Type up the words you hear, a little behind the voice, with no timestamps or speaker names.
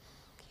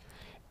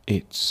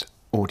It's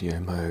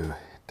Audio Mo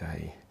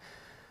Day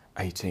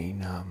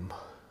 18,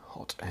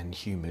 hot and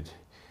humid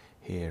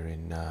here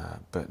in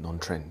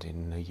Burton-on-Trent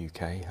in the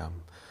UK.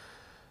 I'm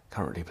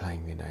currently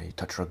playing in a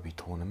touch rugby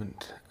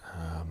tournament.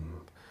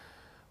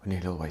 We're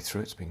nearly all the way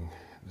through.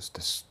 There's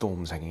the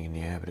storms hanging in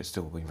the air, but it's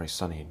still been very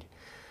sunny and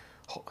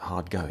hot,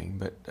 hard going.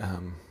 But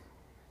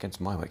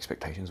against my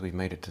expectations, we've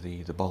made it to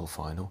the bowl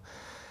final.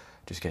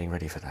 Just getting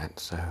ready for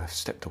that, so I've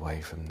stepped away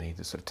from the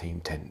sort of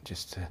team tent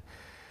just to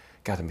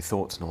gather my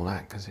thoughts and all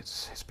that, because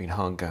it's been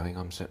hard going.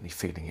 I'm certainly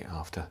feeling it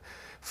after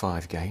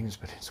 5 games,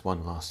 but it's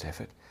one last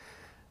effort,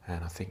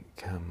 and I think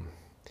it'll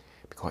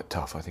be quite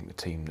tough. I think the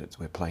team that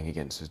we're playing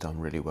against has done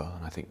really well,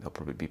 and I think they'll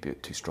probably be a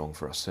bit too strong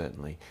for us.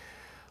 Certainly,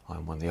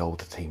 I'm one of the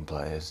older team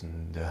players,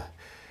 and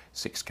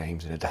 6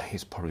 games in a day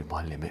is probably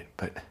my limit,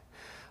 but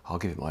I'll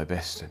give it my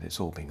best, and it's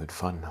all been good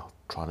fun. I'll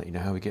try and let you know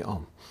how we get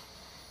on.